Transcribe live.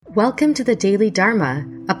Welcome to the Daily Dharma,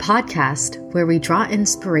 a podcast where we draw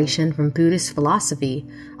inspiration from Buddhist philosophy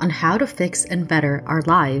on how to fix and better our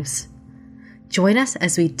lives. Join us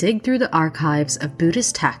as we dig through the archives of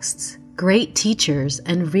Buddhist texts, great teachers,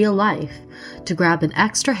 and real life to grab an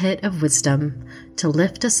extra hit of wisdom to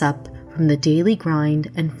lift us up from the daily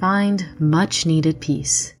grind and find much-needed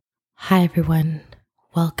peace. Hi everyone,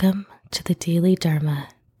 welcome to the Daily Dharma.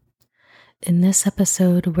 In this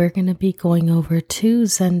episode, we're going to be going over 2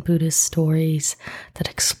 Zen Buddhist stories that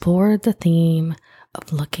explore the theme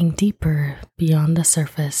of looking deeper beyond the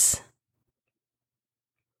surface.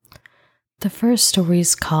 The first story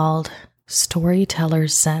is called Storyteller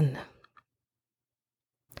Zen.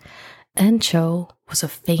 Encho was a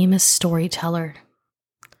famous storyteller.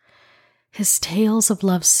 His tales of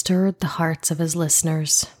love stirred the hearts of his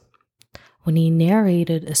listeners. When he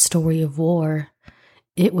narrated a story of war,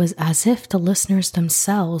 it was as if the listeners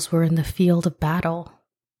themselves were in the field of battle.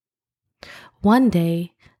 One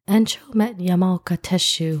day, Encho met Yamaoka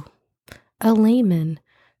Teshu, a layman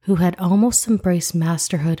who had almost embraced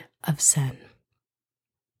masterhood of Zen.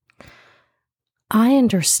 "I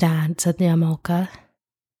understand," said Yamaoka,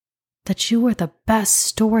 "that you are the best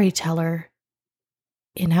storyteller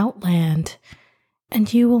in Outland,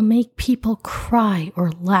 and you will make people cry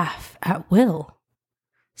or laugh at will,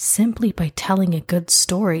 simply by telling a good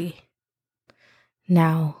story.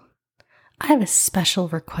 Now, I have a special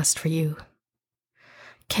request for you.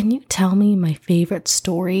 Can you tell me my favorite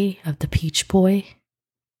story of the Peach Boy?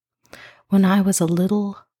 When I was a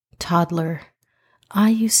little toddler, I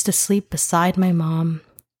used to sleep beside my mom,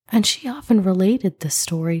 and she often related this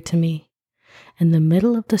story to me. In the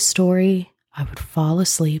middle of the story, I would fall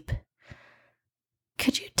asleep.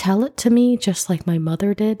 Could you tell it to me just like my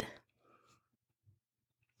mother did?"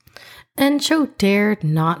 Encho dared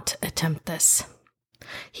not attempt this.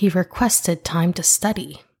 He requested time to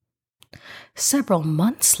study. Several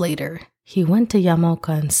months later, he went to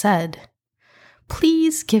Yamaoka and said,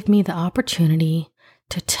 "Please give me the opportunity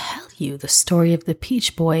to tell you the story of the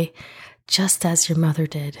Peach Boy just as your mother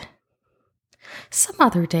did." "Some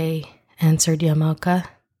other day," answered Yamaoka.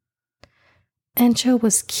 Encho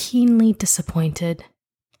was keenly disappointed.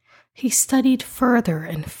 He studied further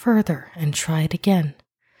and tried again.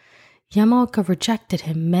 Yamaoka rejected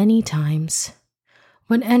him many times.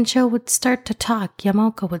 When Encho would start to talk,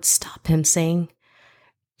 Yamaoka would stop him, saying,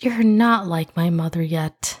 "You're not like my mother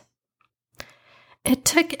yet." It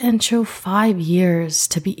took Encho 5 years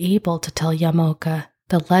to be able to tell Yamaoka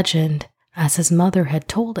the legend as his mother had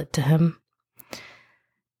told it to him.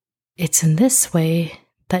 It's in this way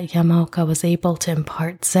that Yamaoka was able to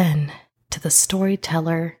impart Zen to the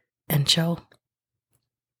storyteller Encho.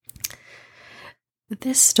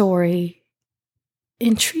 This story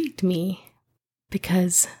intrigued me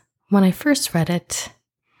because when I first read it,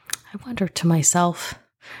 I wondered to myself,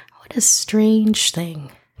 what a strange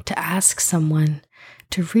thing to ask someone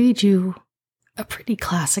to read you a pretty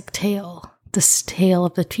classic tale, this tale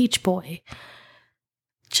of the Peach Boy,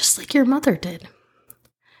 just like your mother did.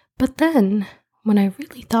 But then, when I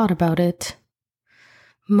really thought about it,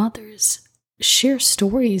 mothers share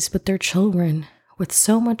stories with their children with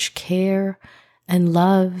so much care and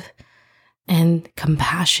love and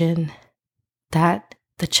compassion that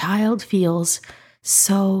the child feels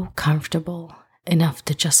so comfortable enough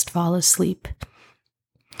to just fall asleep.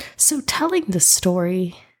 So telling the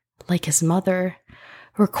story, like his mother,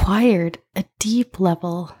 required a deep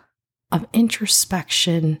level of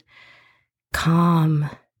introspection, calm,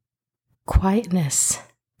 quietness,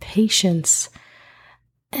 patience,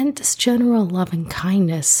 and this general loving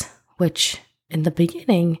kindness, which in the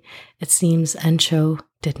beginning, it seems Encho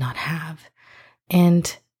did not have.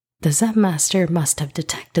 And the Zen master must have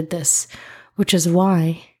detected this, which is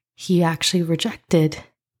why he actually rejected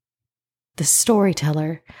the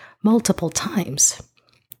storyteller multiple times.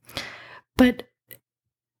 But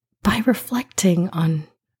by reflecting on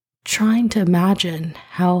trying to imagine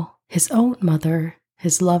how his own mother,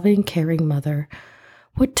 his loving, caring mother,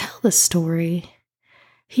 would tell the story,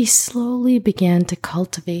 he slowly began to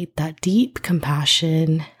cultivate that deep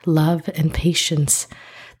compassion, love, and patience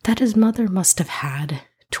that his mother must have had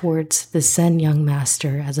towards the Zen young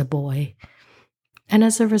master as a boy. And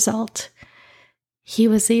as a result, he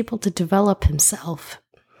was able to develop himself.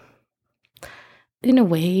 In a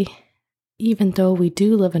way, even though we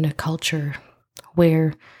do live in a culture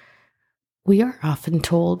where we are often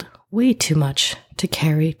told way too much to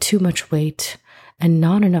carry too much weight and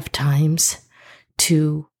not enough times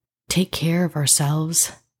to take care of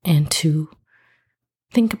ourselves and to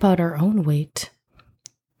think about our own weight.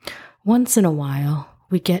 Once in a while,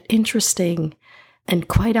 we get interesting and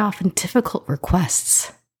quite often difficult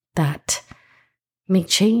requests that may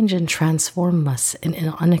change and transform us in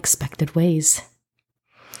unexpected ways.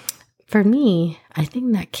 For me, I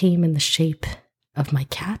think that came in the shape of my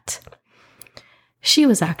cat. She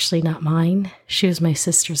was actually not mine. She was my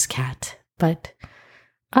sister's cat, but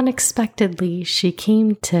unexpectedly, she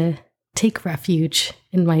came to take refuge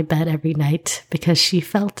in my bed every night because she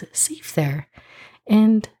felt safe there.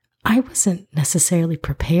 And I wasn't necessarily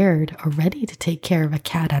prepared or ready to take care of a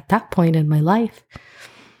cat at that point in my life.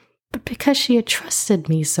 But because she had trusted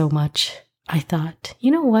me so much, I thought,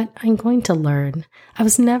 you know what? I'm going to learn. I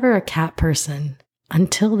was never a cat person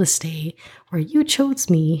until this day where you chose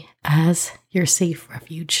me as your safe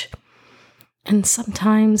refuge. And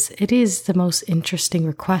sometimes it is the most interesting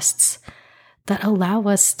requests that allow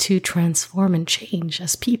us to transform and change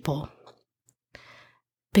as people.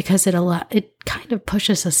 Because it kind of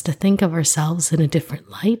pushes us to think of ourselves in a different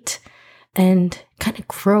light and kind of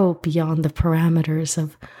grow beyond the parameters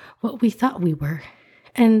of what we thought we were.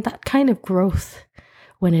 And that kind of growth,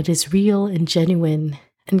 when it is real and genuine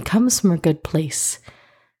and comes from a good place,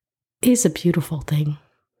 is a beautiful thing.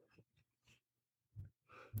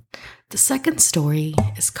 The second story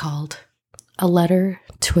is called A Letter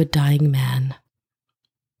to a Dying Man.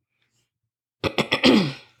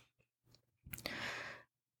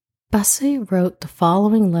 Bussy wrote the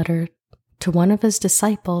following letter to one of his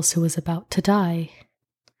disciples who was about to die.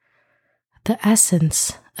 The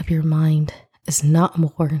essence of your mind is not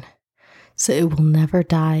born, so it will never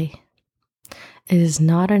die. It is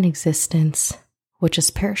not an existence which is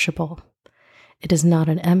perishable. It is not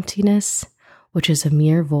an emptiness which is a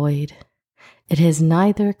mere void. It has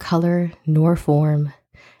neither color nor form.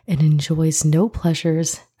 It enjoys no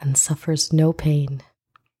pleasures and suffers no pain.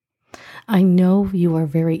 I know you are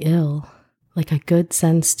very ill, like a good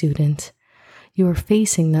Zen student. You are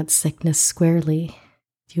facing that sickness squarely.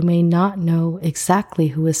 You may not know exactly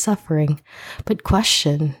who is suffering, but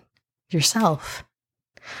question yourself.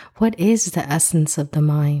 What is the essence of the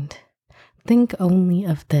mind? Think only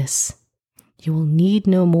of this. You will need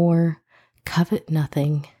no more, covet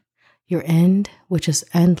nothing. Your end, which is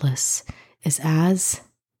endless, is as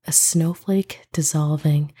a snowflake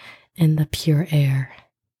dissolving in the pure air.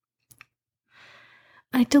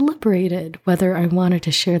 I deliberated whether I wanted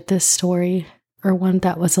to share this story or one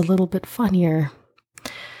that was a little bit funnier.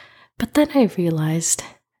 But then I realized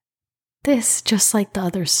this, just like the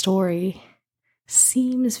other story,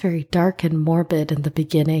 seems very dark and morbid in the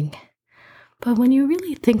beginning. But when you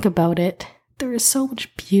really think about it, there is so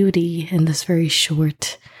much beauty in this very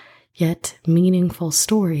short yet meaningful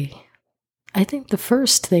story. I think the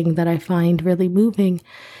first thing that I find really moving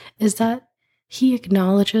is that he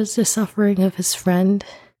acknowledges the suffering of his friend,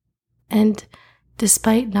 and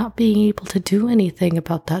despite not being able to do anything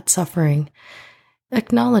about that suffering,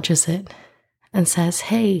 acknowledges it and says,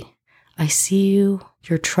 hey, I see you,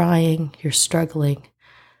 you're trying, you're struggling,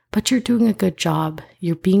 but you're doing a good job.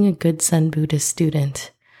 You're being a good Zen Buddhist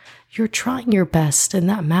student. You're trying your best, and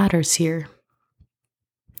that matters here.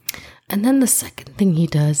 And then the second thing he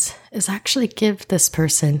does is actually give this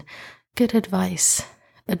person good advice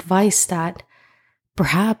that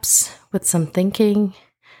perhaps with some thinking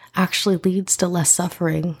actually leads to less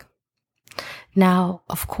suffering. Now,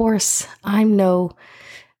 of course, I'm no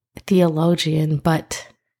theologian, but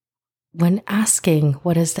when asking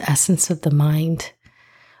what is the essence of the mind,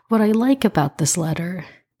 what I like about this letter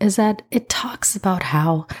is that it talks about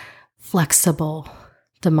how flexible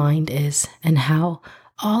the mind is and how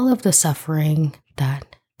all of the suffering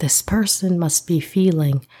that this person must be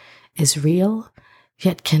feeling is real,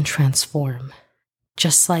 yet can transform.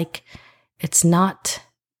 Just like it's not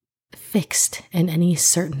fixed in any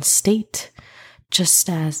certain state, just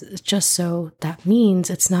so that means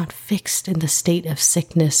it's not fixed in the state of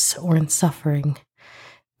sickness or in suffering.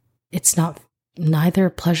 It's not neither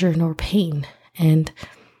pleasure nor pain. And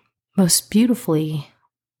most beautifully,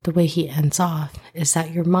 the way he ends off is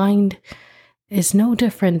that your mind is no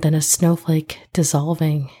different than a snowflake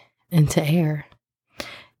dissolving into air.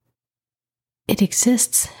 It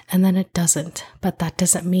exists and then it doesn't, but that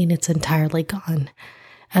doesn't mean it's entirely gone.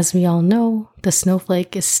 As we all know, the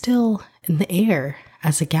snowflake is still in the air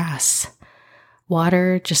as a gas.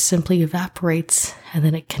 Water just simply evaporates and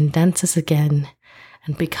then it condenses again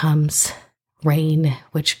and becomes rain,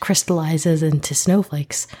 which crystallizes into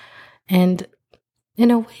snowflakes. And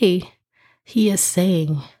in a way, he is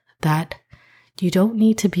saying that you don't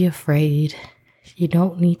need to be afraid. You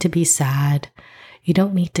don't need to be sad. You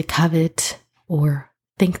don't need to covet or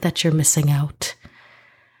think that you're missing out.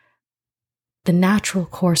 The natural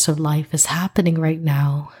course of life is happening right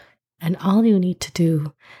now, and all you need to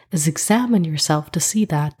do is examine yourself to see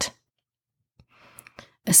that.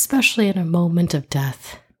 especially in a moment of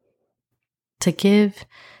death,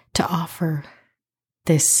 to offer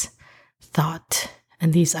this thought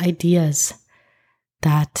and these ideas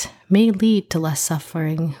that may lead to less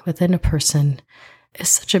suffering within a person is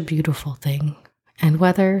such a beautiful thing. And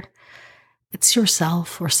whether it's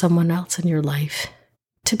yourself or someone else in your life,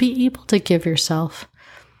 to be able to give yourself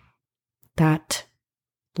that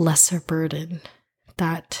lesser burden,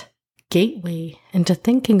 that gateway into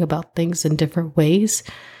thinking about things in different ways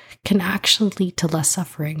can actually lead to less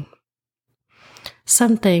suffering.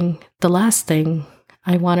 The last thing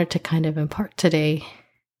I wanted to kind of impart today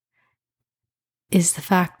is the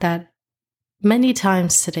fact that many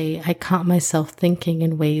times today I caught myself thinking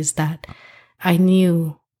in ways that I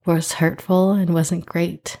knew was hurtful and wasn't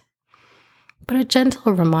great. But a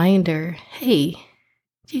gentle reminder, hey,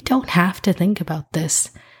 you don't have to think about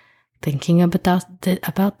this. Thinking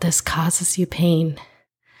about this causes you pain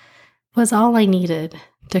was all I needed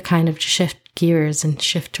to kind of shift gears and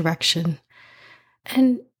shift direction.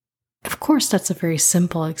 And of course, that's a very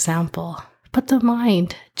simple example. But the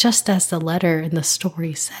mind, just as the letter in the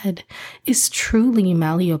story said, is truly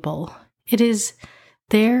malleable. It is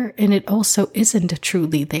there and it also isn't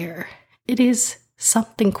truly there. It is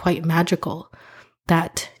something quite magical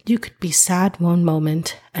that you could be sad one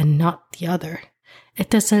moment and not the other. It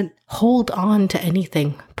doesn't hold on to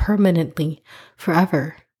anything permanently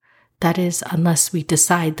forever. That is, unless we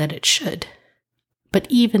decide that it should. But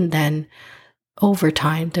even then, over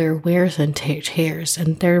time, there are wears and tears,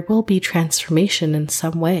 and there will be transformation in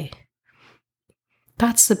some way.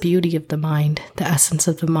 That's the beauty of the mind, the essence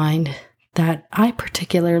of the mind, that I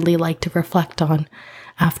particularly like to reflect on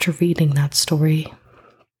after reading that story.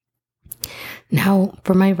 Now,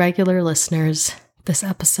 for my regular listeners, this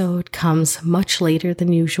episode comes much later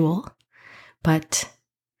than usual, but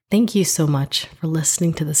thank you so much for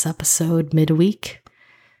listening to this episode midweek.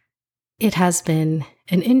 It has been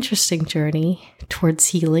an interesting journey towards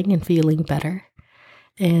healing and feeling better,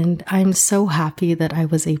 and I'm so happy that I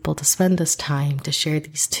was able to spend this time to share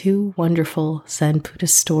these two wonderful Zen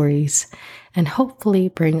Buddhist stories and hopefully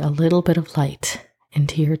bring a little bit of light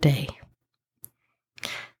into your day.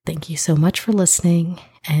 Thank you so much for listening,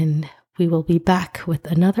 and we will be back with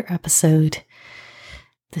another episode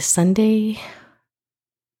this Sunday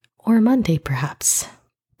or Monday perhaps,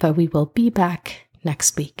 but we will be back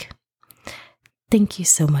next week. Thank you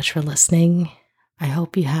so much for listening. I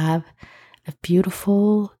hope you have a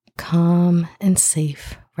beautiful, calm, and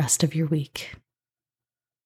safe rest of your week.